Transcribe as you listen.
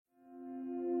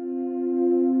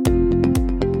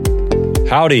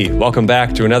Howdy, welcome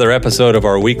back to another episode of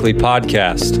our weekly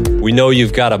podcast. We know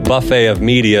you've got a buffet of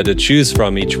media to choose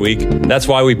from each week. That's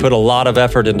why we put a lot of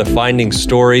effort into finding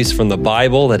stories from the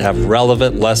Bible that have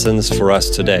relevant lessons for us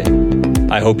today.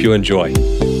 I hope you enjoy.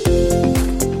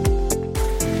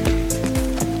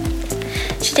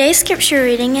 Today's scripture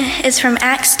reading is from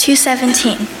Acts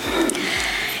 2:17.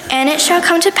 And it shall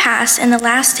come to pass in the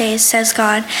last days, says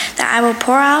God, that I will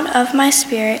pour out of my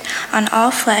spirit on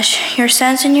all flesh. Your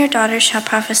sons and your daughters shall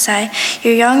prophesy.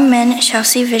 Your young men shall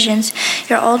see visions.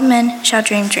 Your old men shall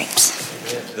dream dreams.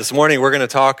 This morning we're going to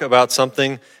talk about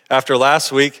something. After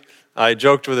last week, I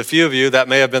joked with a few of you that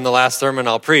may have been the last sermon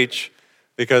I'll preach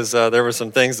because there were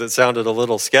some things that sounded a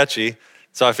little sketchy.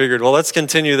 So I figured, well, let's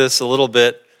continue this a little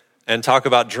bit and talk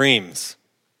about dreams.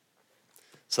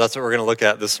 So that's what we're going to look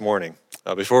at this morning.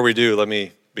 Before we do, let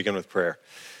me begin with prayer.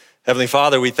 Heavenly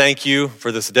Father, we thank you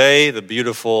for this day, the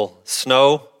beautiful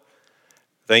snow.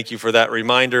 Thank you for that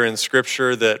reminder in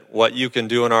Scripture that what you can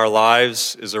do in our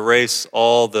lives is erase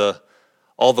all the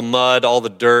mud, all the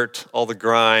dirt, all the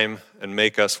grime, and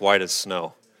make us white as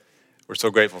snow. We're so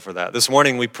grateful for that. This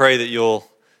morning we pray that you'll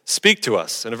speak to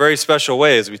us in a very special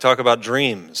way as we talk about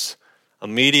dreams, a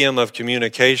medium of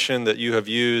communication that you have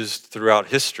used throughout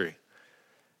history.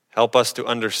 Help us to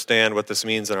understand what this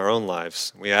means in our own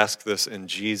lives. We ask this in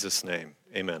Jesus' name.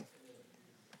 Amen.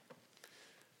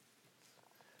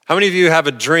 How many of you have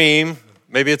a dream,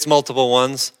 maybe it's multiple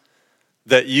ones,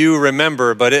 that you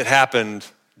remember, but it happened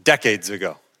decades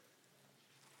ago?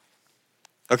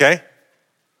 Okay?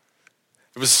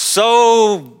 It was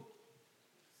so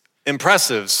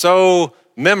impressive, so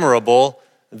memorable,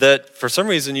 that for some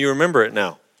reason you remember it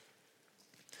now.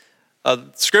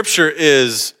 Scripture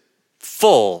is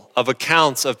full of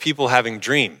accounts of people having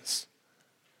dreams.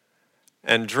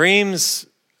 And dreams,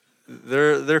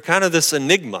 they're kind of this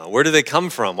enigma. Where do they come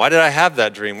from? Why did I have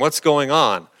that dream? What's going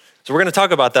on? So we're going to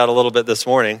talk about that a little bit this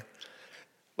morning.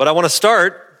 But I want to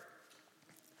start.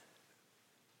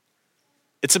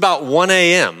 It's about 1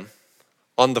 a.m.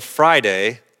 on the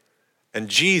Friday, and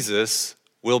Jesus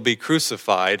will be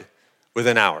crucified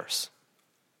within hours.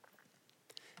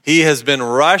 He has been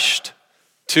rushed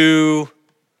to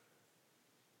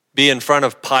be in front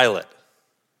of Pilate.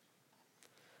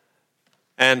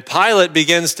 And Pilate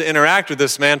begins to interact with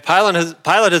this man.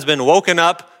 Pilate has been woken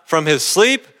up from his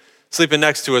sleep, sleeping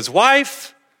next to his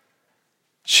wife.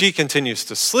 She continues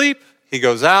to sleep. He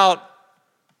goes out.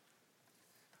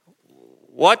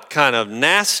 What kind of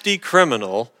nasty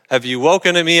criminal have you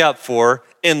woken me up for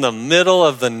in the middle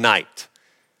of the night?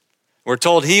 We're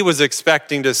told he was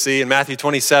expecting to see, and Matthew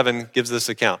 27 gives this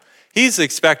account, he's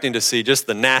expecting to see just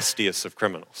the nastiest of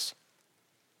criminals.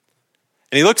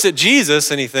 And he looks at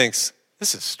Jesus and he thinks,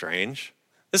 this is strange.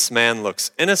 This man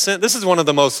looks innocent. This is one of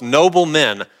the most noble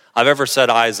men I've ever set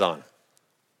eyes on.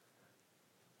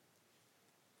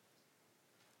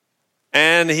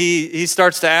 And he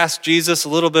starts to ask Jesus a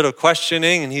little bit of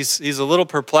questioning, and he's a little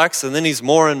perplexed, and then he's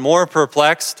more and more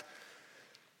perplexed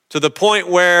to the point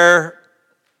where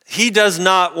he does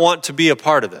not want to be a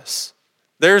part of this.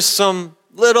 There's some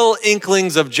little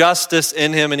inklings of justice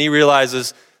in him, and he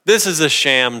realizes this is a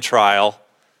sham trial,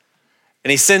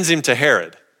 and he sends him to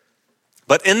Herod.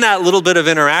 But in that little bit of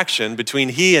interaction between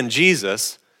he and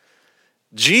Jesus,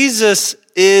 Jesus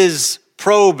is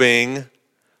probing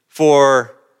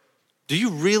for, do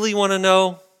you really want to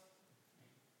know?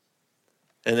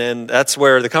 And then that's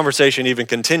where the conversation even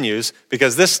continues,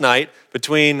 because this night,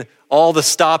 between all the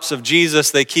stops of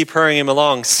Jesus, they keep hurrying him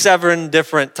along 7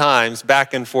 different times,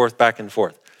 back and forth, back and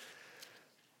forth.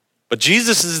 But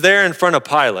Jesus is there in front of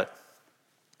Pilate,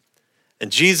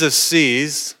 and Jesus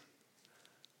sees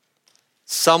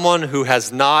someone who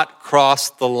has not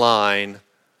crossed the line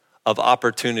of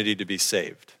opportunity to be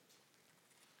saved.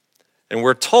 And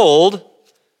we're told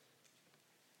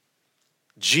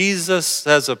Jesus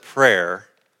says a prayer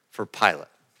for Pilate.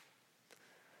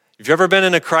 If you've ever been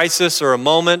in a crisis or a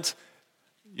moment,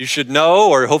 you should know,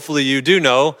 or hopefully you do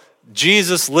know,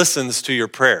 Jesus listens to your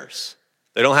prayers.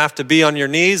 They don't have to be on your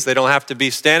knees. They don't have to be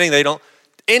standing.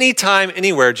 Anytime,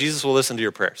 anywhere, Jesus will listen to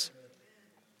your prayers.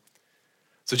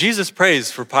 So Jesus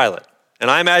prays for Pilate. And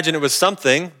I imagine it was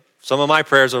something, some of my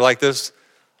prayers are like this,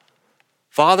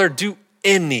 Father, do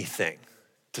anything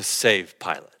to save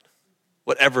Pilate.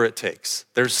 Whatever it takes.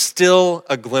 There's still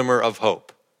a glimmer of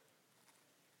hope.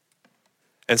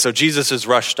 And so Jesus is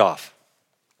rushed off.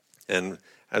 And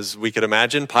as we could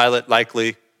imagine, Pilate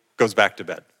likely goes back to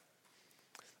bed.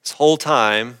 This whole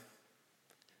time,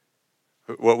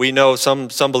 what we know, some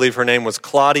believe her name was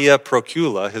Claudia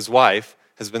Procula, his wife,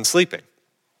 has been sleeping.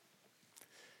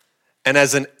 And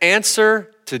as an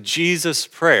answer to Jesus'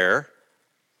 prayer,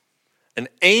 an an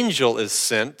angel is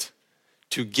sent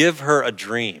to give her a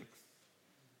dream.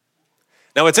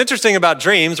 Now, what's interesting about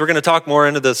dreams, we're going to talk more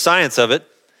into the science of it.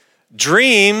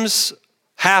 Dreams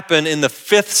happen in the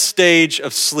 5th stage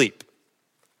of sleep.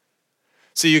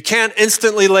 So you can't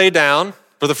instantly lay down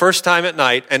for the first time at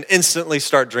night and instantly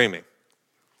start dreaming.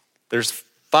 There's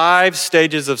 5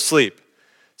 stages of sleep.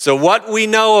 So what we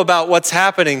know about what's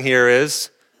happening here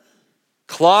is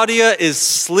Claudia is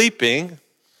sleeping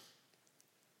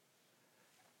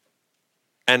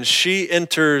and she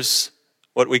enters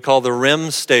what we call the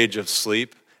REM stage of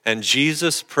sleep, and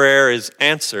Jesus' prayer is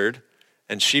answered,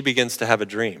 and she begins to have a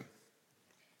dream.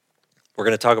 We're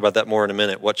going to talk about that more in a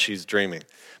minute, what she's dreaming.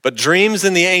 But dreams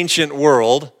in the ancient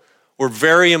world were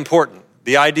very important.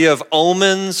 The idea of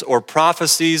omens or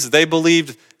prophecies, they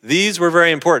believed these were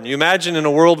very important. You imagine in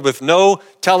a world with no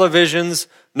televisions,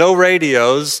 no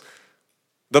radios,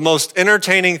 the most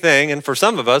entertaining thing, and for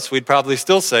some of us, we'd probably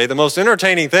still say, the most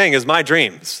entertaining thing is my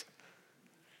dreams.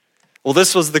 Well,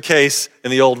 this was the case in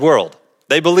the old world.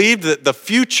 They believed that the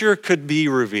future could be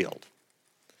revealed.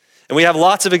 And we have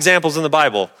lots of examples in the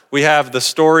Bible. We have the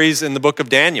stories in the book of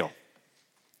Daniel,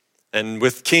 and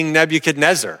with King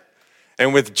Nebuchadnezzar,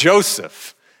 and with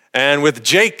Joseph, and with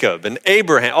Jacob and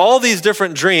Abraham, all these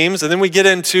different dreams. And then we get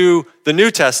into the New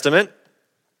Testament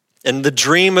and the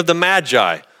dream of the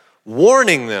Magi,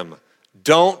 warning them,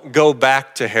 don't go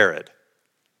back to Herod.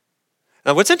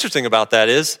 Now, what's interesting about that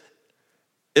is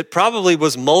it probably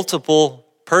was multiple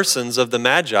persons of the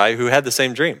Magi who had the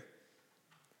same dream.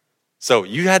 So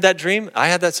you had that dream, I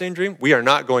had that same dream, we are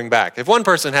not going back. If one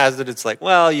person has it, it's like,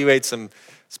 well, you ate some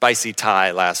spicy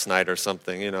Thai last night or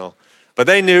something, But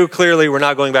they knew clearly we're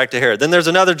not going back to Herod. Then there's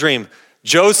another dream.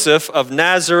 Joseph of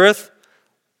Nazareth,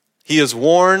 he is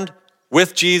warned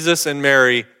with Jesus and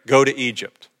Mary, go to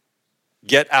Egypt.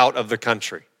 Get out of the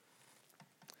country.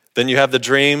 Then you have the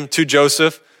dream to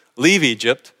Joseph, leave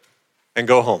Egypt and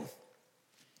go home.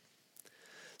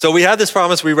 So we had this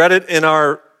promise, we read it in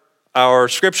our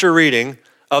scripture reading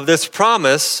of this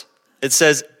promise. It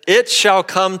says, it shall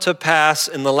come to pass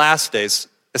in the last days,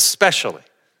 especially.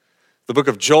 The book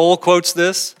of Joel quotes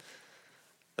this,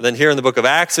 and then here in the book of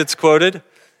Acts it's quoted,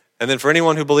 and then for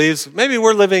anyone who believes, maybe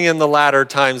we're living in the latter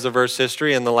times of Earth's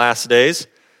history, in the last days,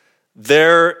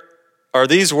 there are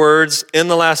these words, in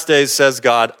the last days, says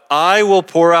God, I will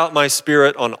pour out my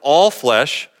spirit on all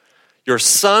flesh, your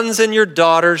sons and your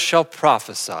daughters shall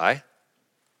prophesy,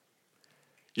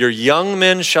 your young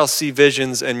men shall see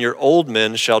visions, and your old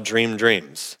men shall dream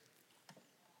dreams.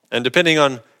 And depending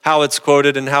on how it's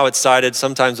quoted and how it's cited,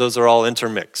 sometimes those are all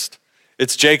intermixed.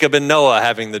 It's Jacob and Noah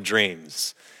having the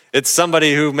dreams. It's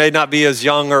somebody who may not be as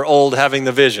young or old having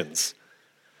the visions.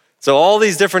 So all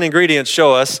these different ingredients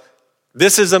show us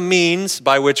this is a means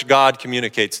by which God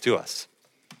communicates to us.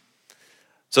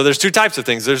 So there's 2 types of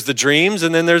things. There's the dreams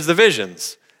and then there's the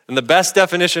visions. And the best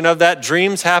definition of that,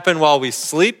 dreams happen while we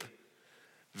sleep.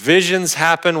 Visions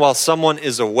happen while someone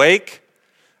is awake.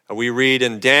 We read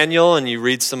in Daniel, and you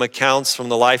read some accounts from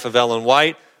the life of Ellen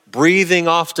White. Breathing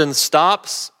often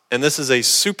stops, and this is a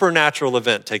supernatural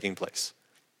event taking place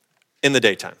in the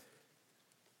daytime.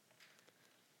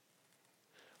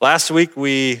 Last week,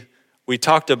 we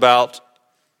talked about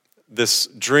this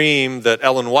dream that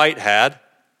Ellen White had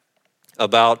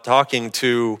about talking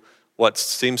to what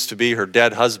seems to be her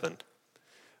dead husband.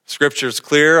 Scripture's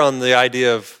clear on the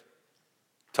idea of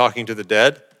talking to the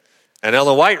dead. And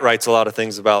Ellen White writes a lot of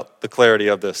things about the clarity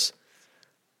of this.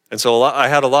 And so I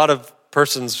had a lot of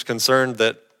persons concerned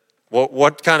that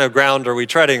what kind of ground are we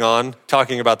treading on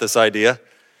talking about this idea?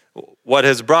 What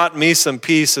has brought me some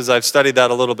peace as I've studied that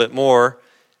a little bit more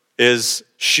is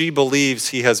she believes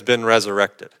he has been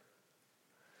resurrected.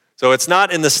 So it's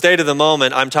not in the state of the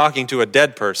moment I'm talking to a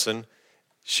dead person.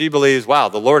 She believes, wow,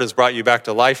 the Lord has brought you back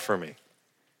to life for me.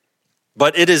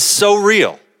 But it is so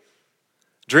real.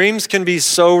 Dreams can be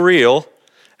so real,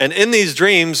 and in these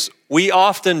dreams, we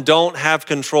often don't have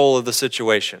control of the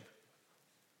situation.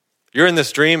 You're in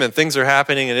this dream and things are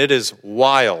happening and it is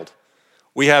wild.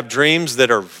 We have dreams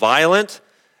that are violent,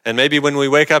 and maybe when we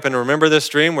wake up and remember this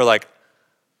dream, we're like,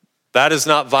 that is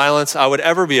not violence I would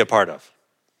ever be a part of.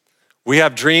 We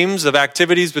have dreams of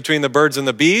activities between the birds and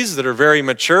the bees that are very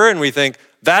mature, and we think,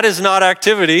 that is not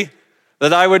activity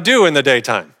that I would do in the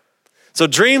daytime. So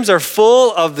dreams are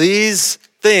full of these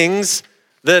things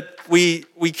that we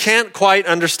can't quite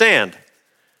understand.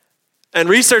 And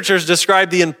researchers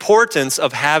describe the importance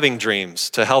of having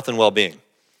dreams to health and well-being.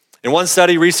 In one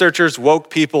study, researchers woke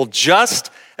people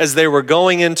just as they were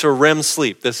going into REM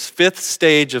sleep, this 5th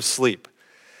stage of sleep.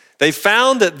 They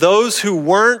found that those who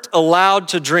weren't allowed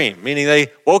to dream, meaning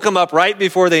they woke them up right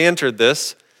before they entered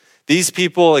this, These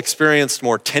people experienced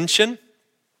more tension,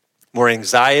 more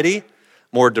anxiety,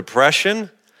 more depression,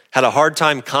 had a hard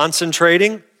time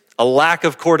concentrating, a lack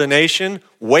of coordination,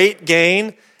 weight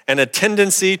gain, and a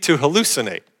tendency to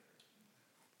hallucinate.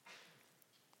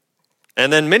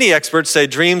 And then many experts say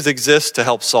dreams exist to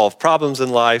help solve problems in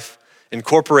life,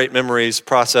 incorporate memories,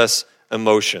 process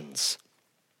emotions.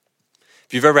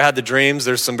 If you've ever had the dreams,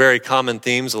 there's some very common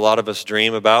themes a lot of us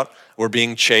dream about. We're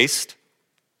being chased.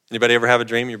 Anybody ever have a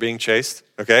dream you're being chased?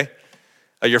 Okay.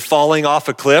 You're falling off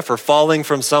a cliff or falling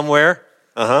from somewhere.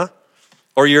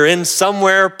 Or you're in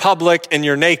somewhere public and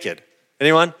you're naked.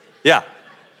 Anyone? Yeah.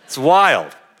 It's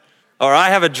wild. Or I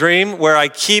have a dream where I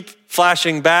keep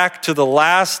flashing back to the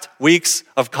last weeks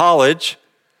of college,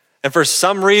 and for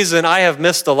some reason I have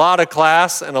missed a lot of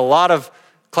class and a lot of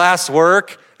class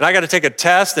work, and I got to take a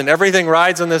test, and everything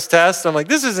rides on this test. I'm like,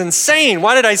 this is insane.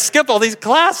 Why did I skip all these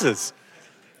classes?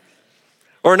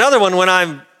 Or another one when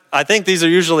I think these are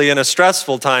usually in a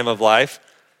stressful time of life.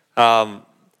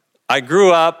 I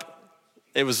grew up,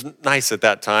 it was nice at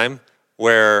that time,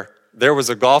 where there was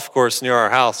a golf course near our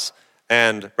house,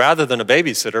 and rather than a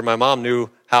babysitter, my mom knew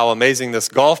how amazing this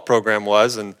golf program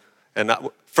was, and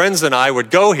friends and I would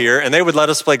go here, and they would let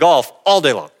us play golf all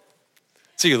day long.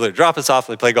 So you would drop us off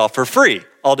and play golf for free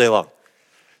all day long.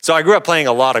 So I grew up playing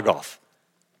a lot of golf.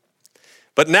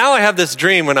 But now I have this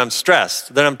dream when I'm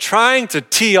stressed that I'm trying to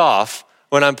tee off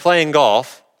when I'm playing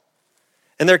golf,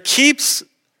 and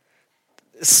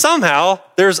somehow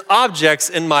there's objects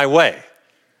in my way.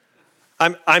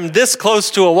 I'm this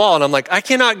close to a wall, and I'm like, I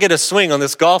cannot get a swing on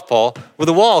this golf ball with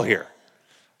a wall here.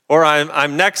 Or I'm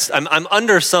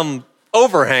under some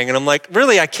overhang, and I'm like,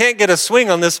 really, I can't get a swing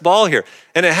on this ball here.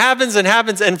 And it happens,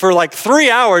 and for like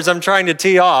 3 hours, I'm trying to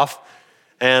tee off,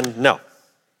 and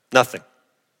nothing.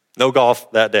 No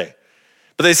golf that day.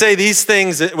 But they say these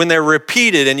things, when they're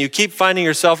repeated, and you keep finding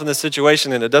yourself in this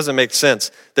situation, and it doesn't make sense,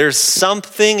 there's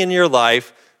something in your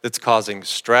life that's causing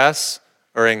stress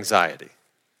or anxiety.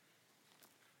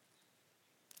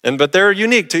 But they're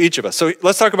unique to each of us. So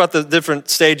let's talk about the different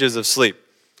stages of sleep.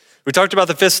 We talked about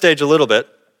the 5th stage a little bit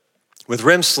with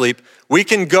REM sleep. We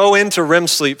can go into REM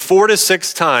sleep 4 to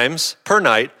 6 times per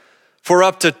night for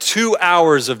up to 2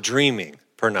 hours of dreaming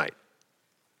per night,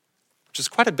 which is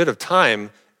quite a bit of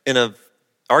time in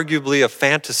arguably a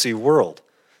fantasy world.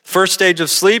 First stage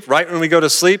of sleep, right when we go to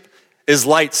sleep, is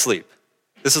light sleep.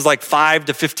 This is like 5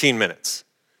 to 15 minutes.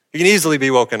 You can easily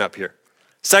be woken up here.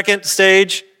 Second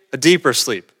stage, a deeper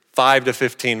sleep, 5 to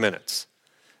 15 minutes.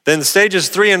 Then stages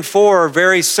 3 and 4 are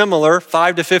very similar,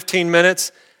 5 to 15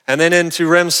 minutes, and then into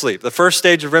REM sleep. The first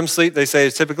stage of REM sleep, they say,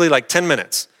 is typically like 10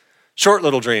 minutes. Short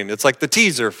little dream. It's like the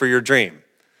teaser for your dream.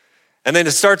 And then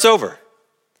it starts over.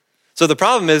 So the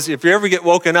problem is, if you ever get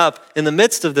woken up in the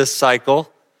midst of this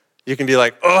cycle, you can be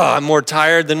like, oh, I'm more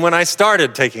tired than when I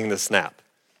started taking this nap.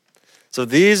 So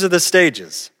these are the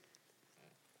stages.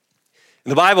 In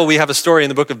the Bible, we have a story in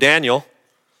the book of Daniel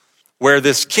where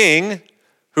this king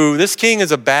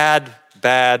is a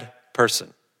bad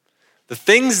person. The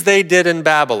things they did in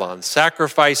Babylon,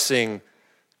 sacrificing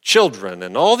children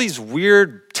and all these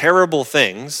weird, terrible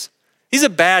things, he's a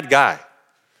bad guy.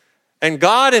 And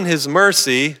God, in his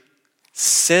mercy,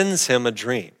 sends him a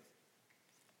dream.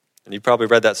 And you probably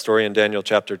read that story in Daniel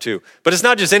chapter 2. But it's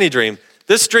not just any dream.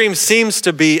 This dream seems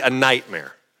to be a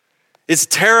nightmare. It's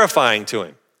terrifying to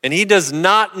him. And he does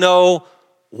not know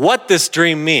what this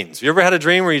dream means. You ever had a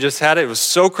dream where you just had it? It was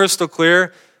so crystal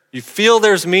clear. You feel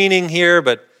there's meaning here,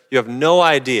 but you have no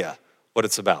idea what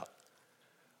it's about.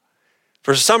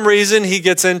 For some reason, he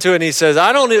gets into it and he says,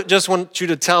 I don't just want you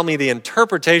to tell me the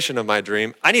interpretation of my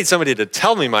dream. I need somebody to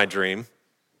tell me my dream,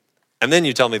 and then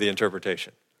you tell me the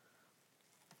interpretation.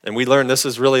 And we learn this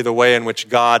is really the way in which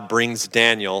God brings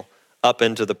Daniel up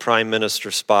into the prime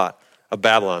minister spot of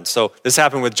Babylon. So this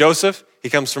happened with Joseph. He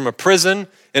comes from a prison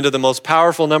into the most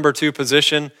powerful number 2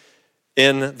 position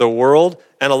in the world.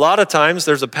 And a lot of times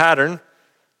there's a pattern.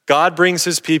 God brings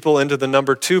his people into the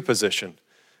number 2 position.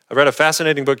 I read a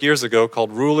fascinating book years ago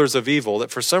called Rulers of Evil,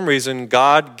 that for some reason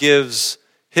God gives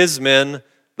his men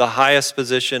the highest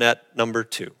position at number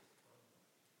 2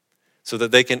 so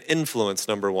that they can influence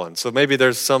number 1. So maybe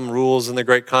there's some rules in the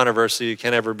great controversy. You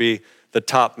can't ever be the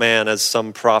top man as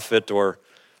some prophet or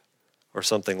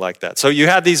something like that. So you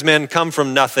had these men come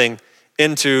from nothing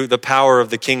into the power of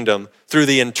the kingdom through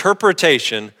the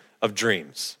interpretation of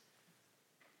dreams.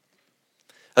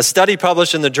 A study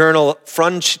published in the journal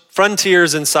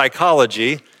Frontiers in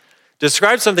Psychology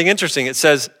describes something interesting. It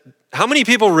says, how many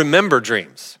people remember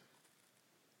dreams?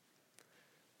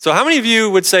 So how many of you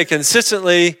would say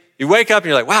consistently, you wake up and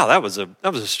you're like, wow, that was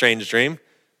a strange dream.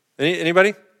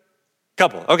 Anybody?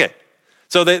 Couple, okay.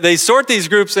 So they sort these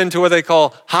groups into what they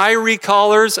call high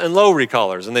recallers and low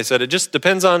recallers. And they said it just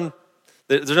depends on,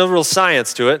 there's no real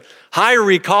science to it. High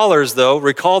recallers, though,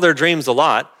 recall their dreams a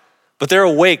lot, but they're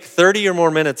awake 30 or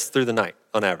more minutes through the night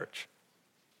on average.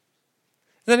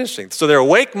 Isn't that interesting? So they're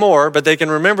awake more, but they can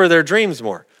remember their dreams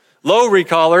more. Low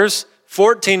recallers,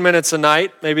 14 minutes a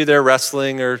night, maybe they're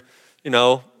wrestling or,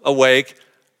 awake,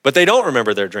 but they don't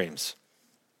remember their dreams.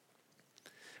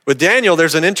 With Daniel,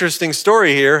 there's an interesting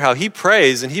story here, how he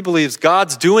prays and he believes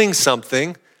God's doing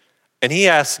something, and he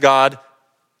asks God,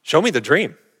 show me the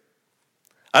dream.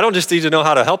 I don't just need to know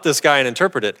how to help this guy and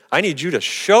interpret it. I need you to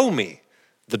show me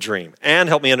the dream and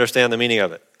help me understand the meaning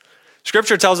of it.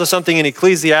 Scripture tells us something in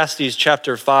Ecclesiastes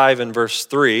chapter 5 and verse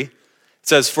 3. It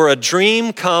says, for a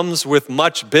dream comes with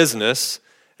much business,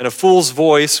 and a fool's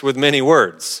voice with many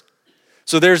words.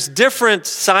 So there's different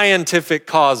scientific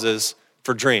causes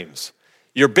for dreams.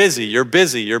 You're busy.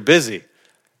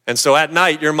 And so at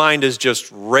night, your mind is just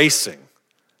racing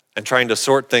and trying to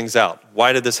sort things out.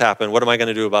 Why did this happen? What am I going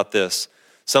to do about this?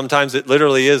 Sometimes it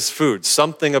literally is food.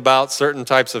 Something about certain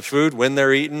types of food, when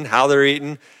they're eaten, how they're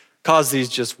eaten, cause these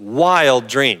just wild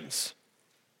dreams.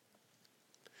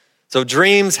 So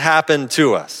dreams happen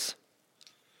to us.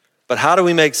 But how do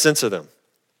we make sense of them?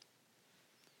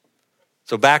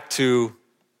 So back to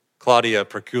Claudia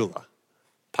Procula,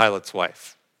 Pilate's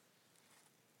wife.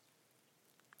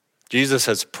 Jesus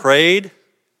has prayed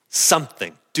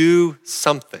something, do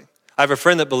something. I have a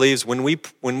friend that believes when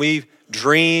we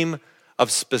dream of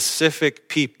specific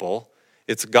people,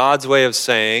 it's God's way of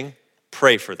saying,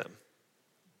 pray for them.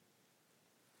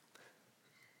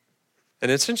 And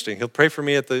it's interesting, he'll pray for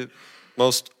me at the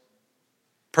most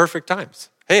perfect times.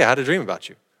 Hey, I had a dream about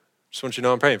you. Just want you to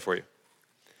know I'm praying for you.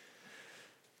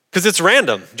 Because it's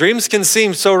random. Dreams can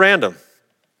seem so random.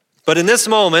 But in this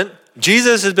moment,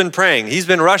 Jesus has been praying. He's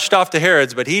been rushed off to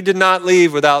Herod's, but he did not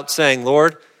leave without saying,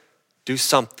 Lord, do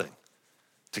something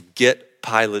to get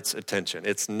Pilate's attention.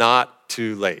 It's not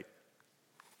too late.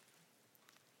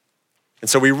 And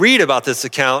so we read about this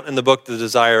account in the book, The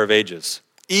Desire of Ages.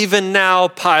 Even now,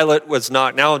 Pilate was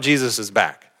not, now Jesus is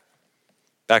back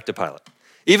to Pilate.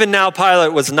 Even now,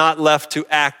 Pilate was not left to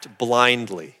act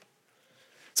blindly.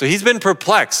 So he's been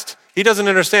perplexed. He doesn't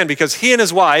understand because he and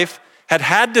his wife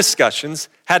had discussions,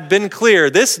 had been clear.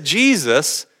 This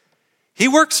Jesus, he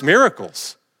works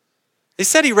miracles. They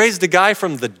said he raised a guy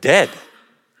from the dead.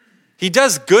 He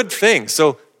does good things.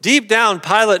 So deep down,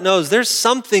 Pilate knows there's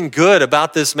something good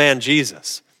about this man,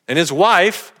 Jesus. And his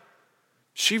wife,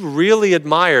 she really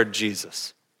admired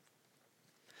Jesus.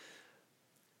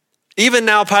 Even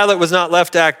now, Pilate was not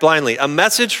left to act blindly. A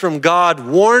message from God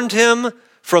warned him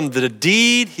from the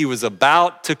deed he was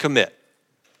about to commit.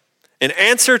 In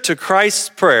answer to Christ's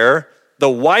prayer, the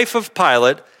wife of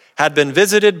Pilate had been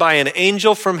visited by an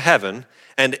angel from heaven,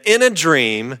 and in a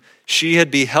dream, she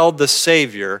had beheld the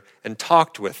Savior and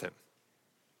talked with him.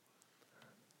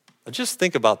 Now just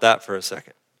think about that for a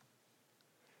second.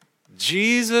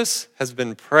 Jesus has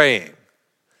been praying,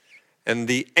 and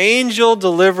the angel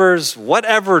delivers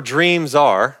whatever dreams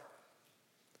are,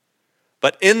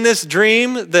 but in this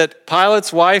dream that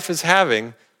Pilate's wife is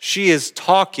having, she is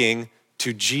talking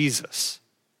to Jesus.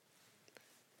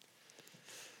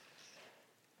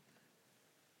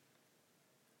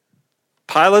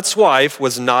 Pilate's wife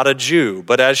was not a Jew,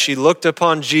 but as she looked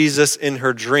upon Jesus in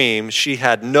her dream, she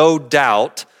had no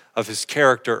doubt of his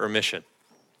character or mission.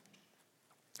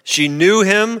 She knew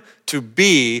him to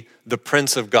be the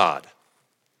Prince of God.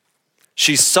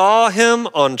 She saw him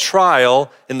on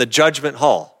trial in the judgment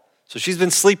hall. So she's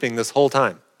been sleeping this whole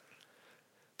time.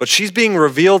 But she's being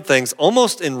revealed things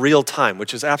almost in real time,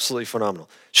 which is absolutely phenomenal.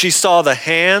 She saw the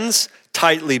hands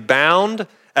tightly bound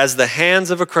as the hands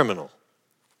of a criminal.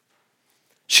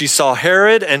 She saw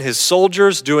Herod and his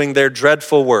soldiers doing their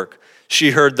dreadful work.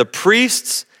 She heard the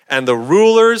priests and the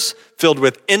rulers filled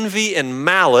with envy and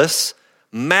malice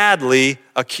madly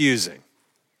accusing.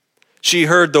 She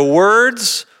heard the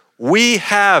words, "We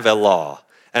have a law,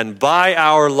 and by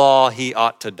our law he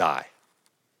ought to die."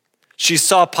 She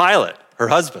saw Pilate, her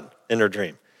husband, in her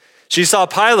dream. She saw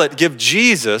Pilate give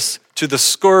Jesus to the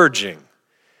scourging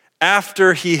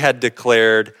after he had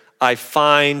declared, "I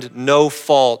find no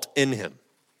fault in him."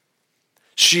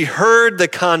 She heard the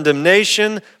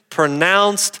condemnation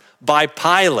pronounced by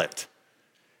Pilate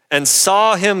and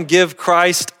saw him give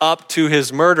Christ up to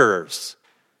his murderers.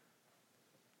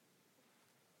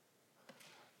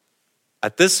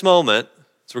 At this moment,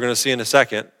 as we're going to see in a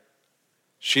second,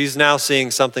 she's now seeing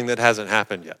something that hasn't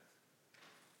happened yet.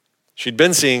 She'd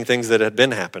been seeing things that had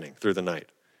been happening through the night.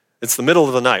 It's the middle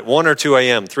of the night, 1 or 2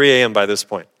 a.m., 3 a.m. by this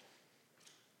point.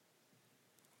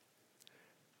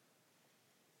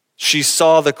 She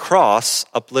saw the cross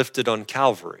uplifted on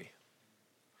Calvary.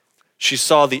 She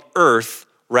saw the earth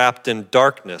wrapped in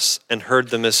darkness and heard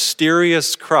the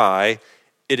mysterious cry,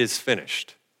 "It is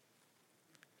finished."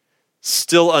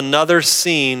 Still another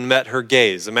scene met her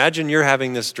gaze. Imagine you're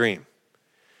having this dream.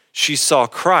 She saw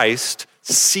Christ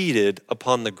seated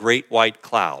upon the great white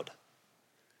cloud,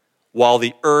 while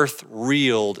the earth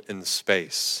reeled in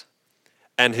space,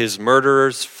 and his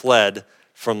murderers fled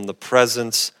from the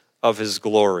presence of his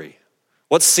glory.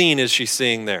 What scene is she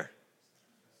seeing there?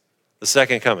 The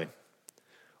second coming.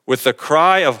 With the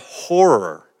cry of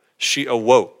horror, she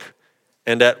awoke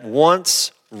and at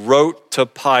once wrote to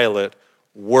Pilate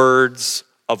words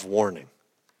of warning.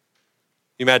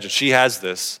 Imagine she has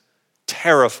this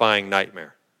terrifying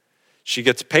nightmare. She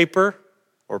gets paper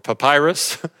or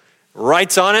papyrus,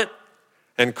 writes on it,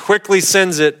 and quickly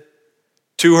sends it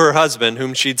to her husband,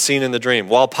 whom she'd seen in the dream.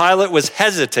 While Pilate was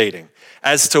hesitating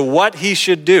as to what he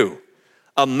should do,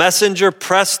 a messenger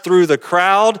pressed through the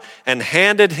crowd and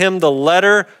handed him the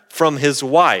letter from his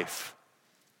wife,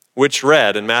 which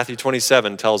read, and Matthew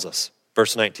 27 tells us,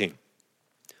 verse 19.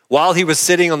 While he was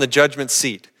sitting on the judgment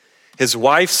seat, his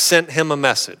wife sent him a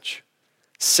message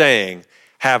saying,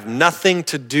 "Have nothing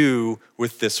to do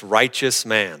with this righteous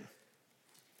man.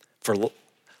 For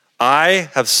I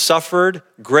have suffered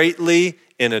greatly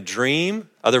in a dream,"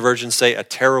 other versions say a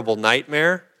terrible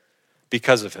nightmare,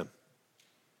 "because of him."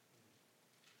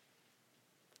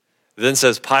 It then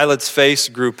says, Pilate's face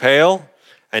grew pale,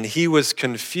 and he was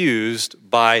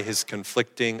confused by his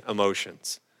conflicting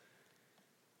emotions.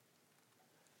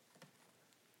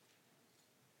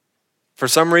 For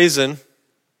some reason,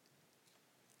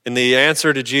 in the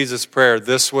answer to Jesus' prayer,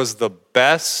 this was the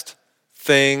best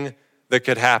thing that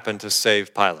could happen to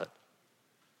save Pilate.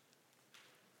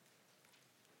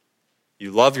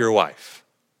 You love your wife.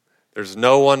 There's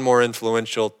no one more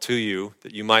influential to you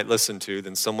that you might listen to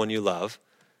than someone you love.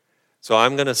 So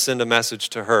I'm going to send a message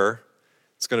to her.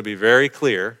 It's going to be very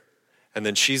clear, and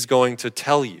then she's going to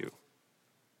tell you.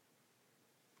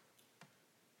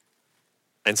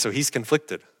 And so he's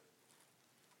conflicted.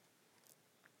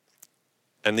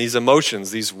 And these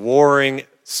emotions, these warring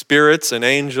spirits and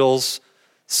angels,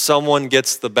 someone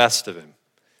gets the best of him,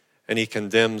 and he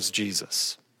condemns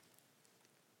Jesus.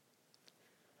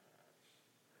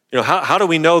 You know, how do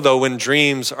we know, though, when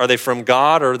dreams, are they from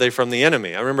God or are they from the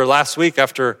enemy? I remember last week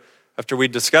after we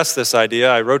discussed this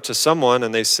idea, I wrote to someone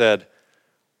and they said,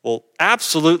 well,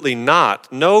 absolutely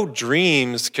not. No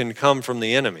dreams can come from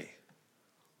the enemy.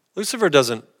 Lucifer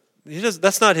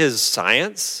that's not his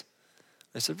science.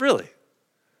 I said, really?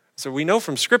 So we know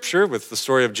from Scripture, with the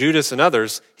story of Judas and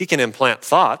others, he can implant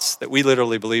thoughts that we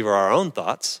literally believe are our own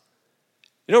thoughts.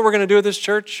 You know what we're going to do at this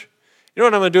church? You know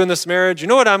what I'm going to do in this marriage? You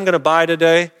know what I'm going to buy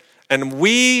today? And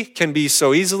we can be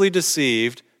so easily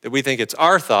deceived that we think it's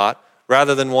our thought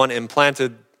rather than one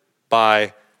implanted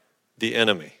by the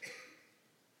enemy.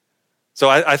 So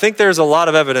I think there's a lot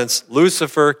of evidence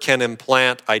Lucifer can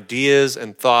implant ideas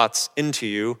and thoughts into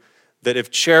you that,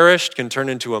 if cherished, can turn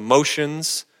into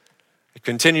emotions,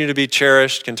 continue to be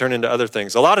cherished, can turn into other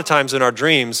things. A lot of times in our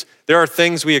dreams, there are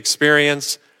things we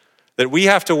experience that we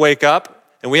have to wake up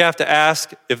and we have to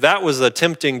ask, if that was a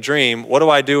tempting dream, what do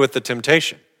I do with the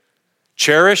temptation?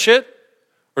 Cherish it,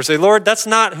 or say, Lord, that's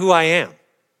not who I am.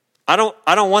 I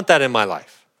don't want that in my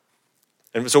life.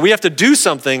 And so we have to do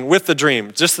something with the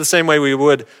dream, just the same way we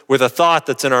would with a thought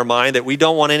that's in our mind that we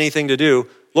don't want anything to do.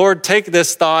 Lord, take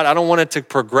this thought. I don't want it to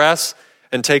progress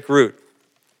and take root.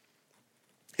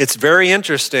 It's very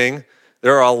interesting.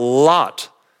 There are a lot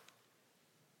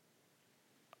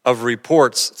of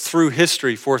reports through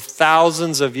history for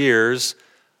thousands of years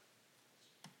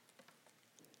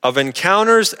of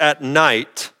encounters at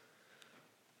night,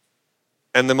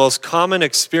 and the most common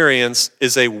experience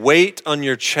is a weight on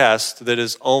your chest that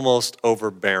is almost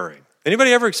overbearing.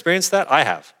 Anybody ever experienced that? I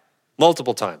have,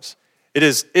 multiple times. It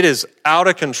is out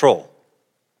of control.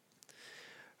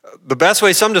 The best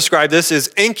way some describe this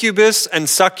is incubus and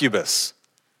succubus,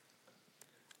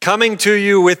 coming to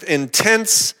you with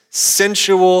intense,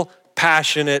 sensual,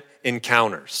 passionate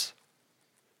encounters.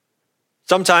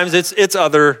 Sometimes it's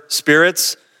other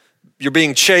spirits. You're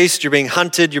being chased, you're being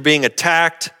hunted, you're being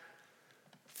attacked.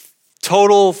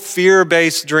 Total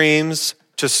fear-based dreams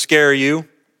to scare you.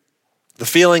 The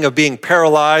feeling of being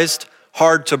paralyzed,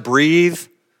 hard to breathe.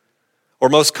 Or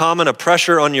most common, a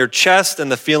pressure on your chest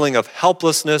and the feeling of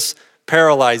helplessness,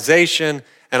 paralyzation,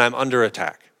 and I'm under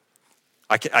attack.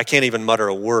 I can't even mutter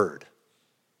a word.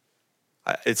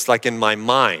 It's like in my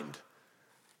mind.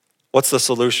 What's the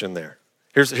solution there?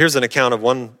 Here's an account of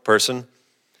one person.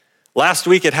 Last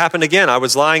week it happened again. I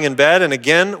was lying in bed and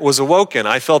again was awoken.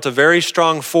 I felt a very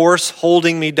strong force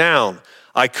holding me down.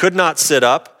 I could not sit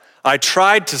up. I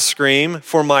tried to scream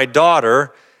for my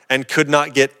daughter and could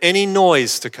not get any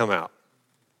noise to come out.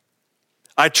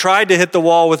 I tried to hit the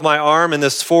wall with my arm and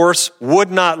this force would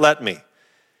not let me.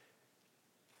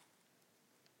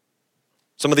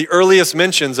 Some of the earliest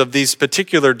mentions of these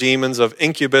particular demons of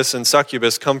incubus and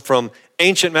succubus come from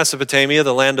ancient Mesopotamia,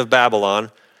 the land of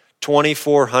Babylon,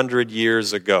 2,400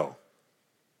 years ago.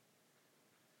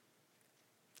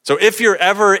 So if you're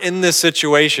ever in this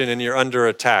situation and you're under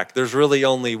attack, there's really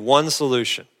only one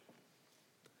solution.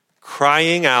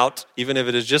 Crying out, even if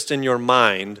it is just in your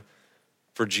mind,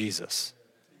 for Jesus.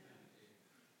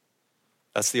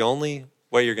 That's the only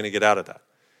way you're going to get out of that.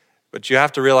 But you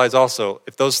have to realize also,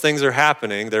 if those things are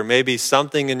happening, there may be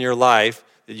something in your life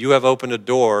that you have opened a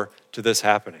door to this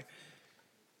happening.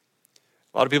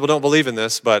 A lot of people don't believe in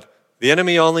this, but the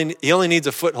enemy only needs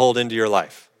a foothold into your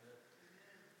life.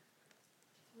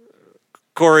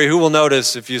 Corey, who will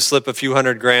notice if you slip a few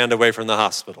 $100,000 away from the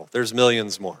hospital? There's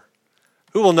millions more.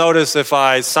 Who will notice if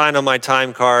I sign on my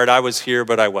time card, I was here,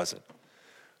 but I wasn't?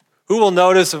 Who will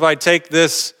notice if I take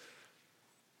this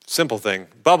simple thing,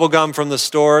 bubble gum from the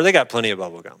store? They got plenty of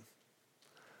bubble gum.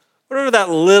 Whatever that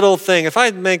little thing, if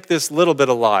I make this little bit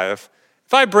alive,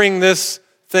 if I bring this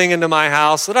thing into my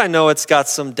house that I know it's got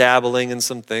some dabbling and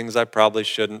some things I probably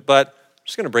shouldn't, but I'm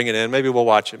just going to bring it in. Maybe we'll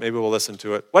watch it. Maybe we'll listen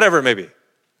to it. Whatever it may be.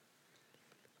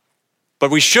 But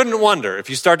we shouldn't wonder if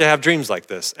you start to have dreams like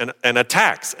this and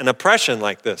attacks and oppression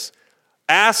like this.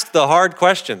 Ask the hard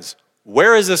questions.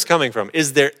 Where is this coming from?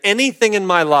 Is there anything in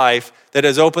my life that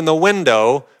has opened the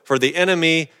window for the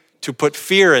enemy to put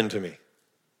fear into me?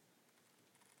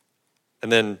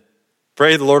 And then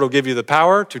pray the Lord will give you the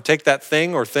power to take that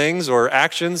thing or things or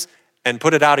actions and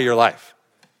put it out of your life.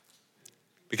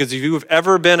 Because if you've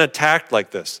ever been attacked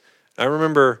like this, I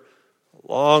remember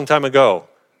a long time ago,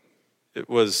 it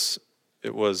was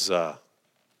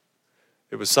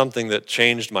something that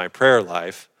changed my prayer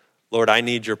life. Lord, I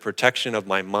need your protection of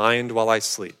my mind while I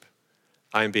sleep.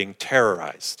 I am being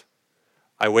terrorized.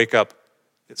 I wake up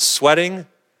sweating,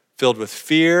 filled with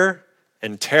fear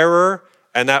and terror,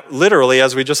 and that literally,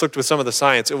 as we just looked with some of the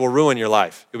science, it will ruin your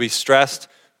life. You'll be stressed,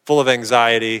 full of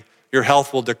anxiety, your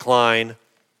health will decline.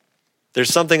 There's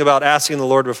something about asking the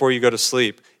Lord before you go to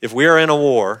sleep. If we are in a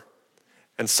war,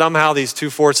 and somehow these two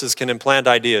forces can implant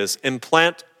ideas,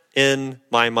 implant in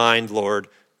my mind, Lord,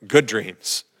 good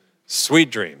dreams,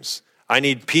 sweet dreams. I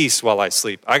need peace while I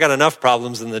sleep. I got enough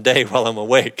problems in the day while I'm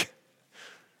awake.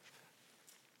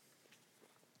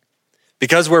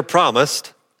 Because we're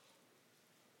promised,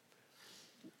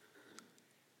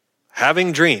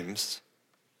 having dreams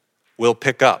will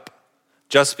pick up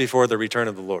just before the return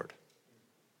of the Lord.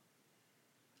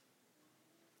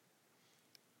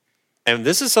 And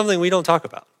this is something we don't talk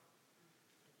about.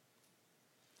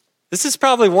 This is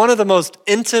probably one of the most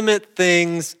intimate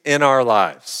things in our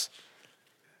lives.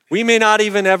 We may not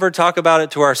even ever talk about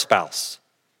it to our spouse.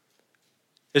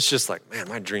 It's just like, man,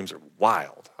 my dreams are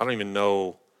wild. I don't even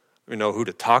know who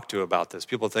to talk to about this.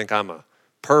 People think I'm a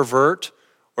pervert,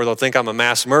 or they'll think I'm a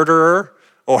mass murderer,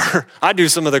 or I do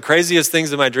some of the craziest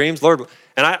things in my dreams. Lord,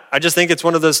 and I just think it's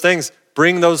one of those things,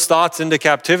 bring those thoughts into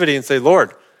captivity and say,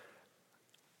 Lord,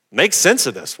 make sense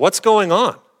of this. What's going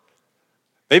on?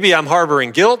 Maybe I'm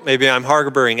harboring guilt. Maybe I'm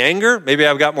harboring anger. Maybe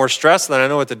I've got more stress than I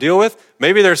know what to deal with.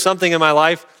 Maybe there's something in my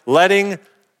life letting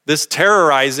this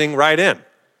terrorizing right in.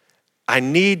 I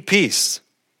need peace.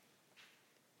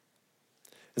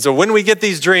 And so when we get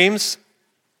these dreams,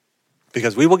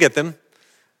 because we will get them,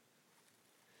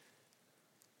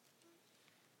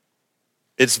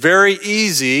 it's very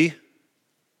easy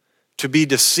to be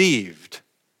deceived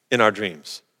in our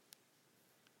dreams.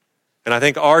 And I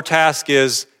think our task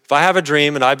is, if I have a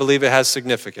dream and I believe it has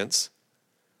significance,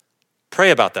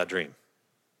 pray about that dream.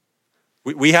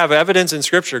 We have evidence in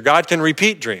Scripture. God can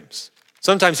repeat dreams.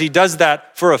 Sometimes he does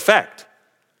that for effect.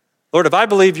 Lord, if I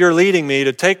believe you're leading me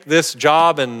to take this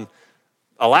job in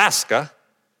Alaska,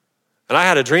 and I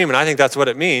had a dream and I think that's what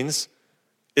it means,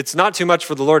 it's not too much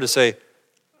for the Lord to say,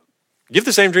 give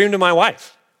the same dream to my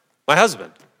wife, my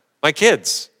husband, my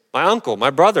kids, my uncle, my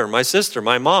brother, my sister,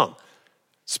 my mom.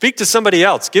 Speak to somebody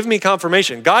else. Give me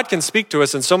confirmation. God can speak to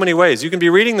us in so many ways. You can be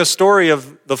reading the story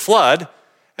of the flood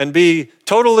and be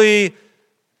totally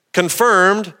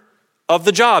confirmed of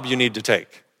the job you need to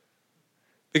take.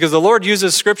 Because the Lord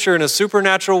uses Scripture in a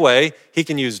supernatural way. He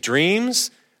can use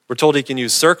dreams. We're told he can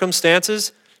use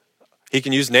circumstances. He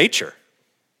can use nature.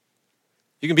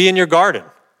 You can be in your garden.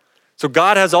 So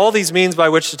God has all these means by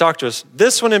which to talk to us.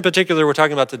 This one in particular we're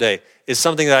talking about today is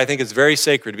something that I think is very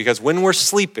sacred, because when we're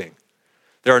sleeping,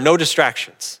 There are no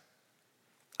distractions.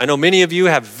 I know many of you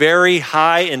have very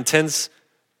high, intense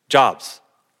jobs.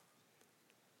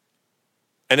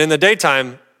 And in the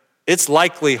daytime, it's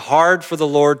likely hard for the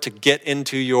Lord to get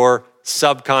into your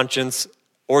subconscious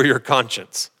or your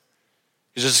conscience.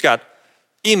 You just got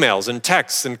emails and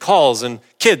texts and calls and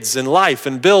kids and life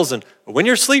and bills. And when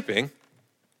you're sleeping,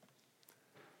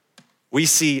 we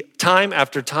see time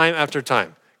after time after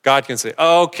time, God can say,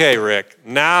 okay, Rick,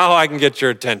 now I can get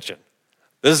your attention.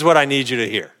 This is what I need you to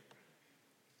hear.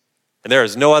 And there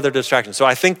is no other distraction. So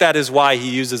I think that is why he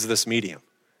uses this medium.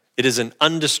 It is an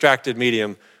undistracted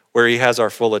medium where he has our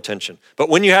full attention. But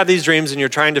when you have these dreams and you're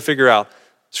trying to figure out,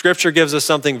 Scripture gives us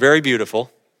something very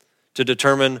beautiful to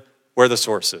determine where the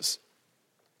source is.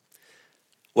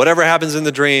 Whatever happens in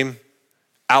the dream,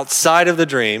 outside of the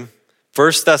dream,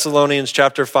 1 Thessalonians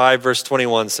chapter 5, verse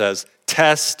 21 says,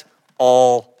 test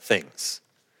all things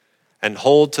and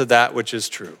hold to that which is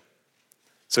true.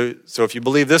 So if you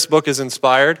believe this book is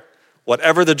inspired,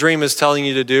 whatever the dream is telling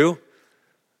you to do,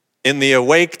 in the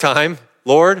awake time,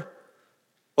 Lord,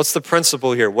 what's the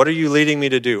principle here? What are you leading me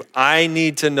to do? I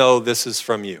need to know this is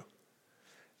from you.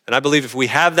 And I believe if we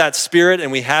have that spirit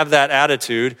and we have that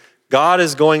attitude, God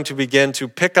is going to begin to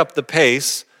pick up the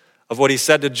pace of what he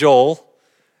said to Joel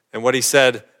and what he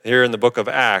said here in the book of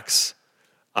Acts.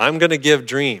 I'm going to give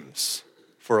dreams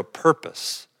for a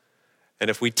purpose. And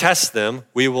if we test them,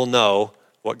 we will know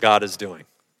what God is doing.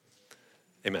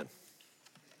 Amen.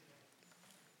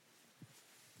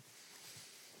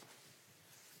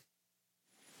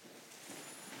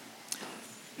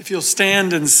 If you'll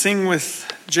stand and sing with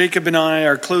Jacob and I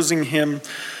our closing hymn,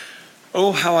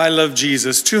 Oh, How I Love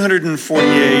Jesus,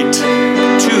 248,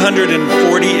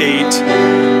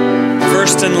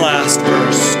 first and last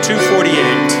verse,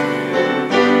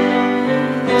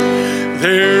 248.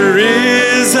 There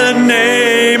is a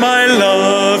name I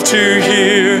love to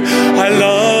hear, I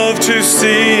love to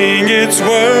sing its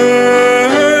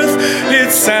worth.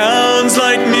 It sounds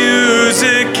like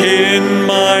music in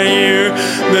my ear,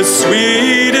 the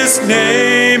sweetest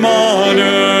name on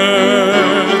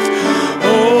earth.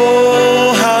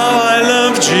 Oh, how I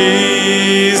love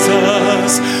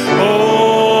Jesus.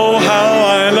 Oh, how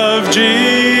I love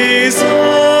Jesus.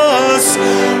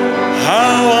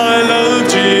 How I love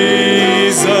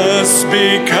Jesus,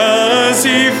 because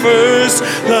he first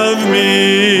loved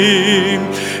me.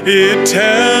 It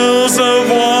tells of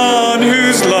one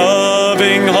whose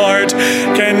loving heart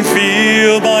can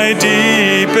feel my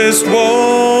deepest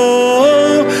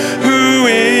woe, who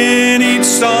in each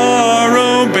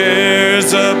sorrow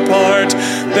bears a part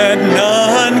that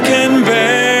none can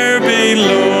bear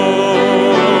below.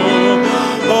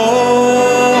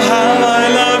 Oh, how I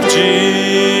love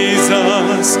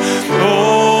Jesus.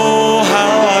 Oh,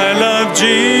 how I love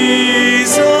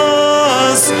Jesus.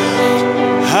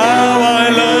 How I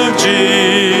love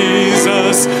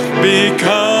Jesus,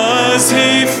 because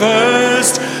he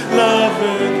first loved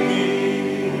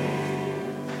me.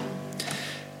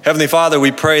 Heavenly Father,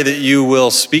 we pray that you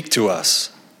will speak to us.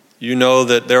 You know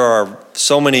that there are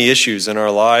so many issues in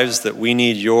our lives that we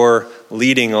need your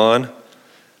leading on.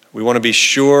 We want to be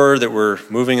sure that we're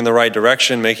moving in the right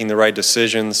direction, making the right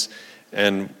decisions,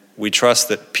 and we trust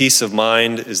that peace of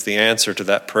mind is the answer to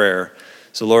that prayer.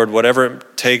 So Lord, whatever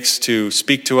it takes to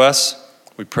speak to us,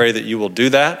 we pray that you will do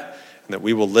that and that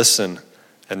we will listen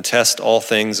and test all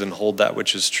things and hold that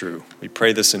which is true. We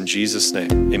pray this in Jesus'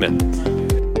 name.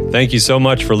 Amen. Thank you so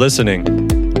much for listening.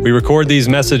 We record these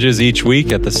messages each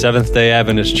week at the Seventh-day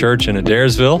Adventist Church in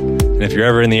Adairsville. And if you're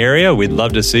ever in the area, we'd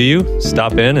love to see you.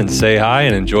 Stop in and say hi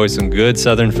and enjoy some good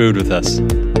Southern food with us.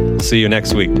 See you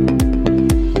next week.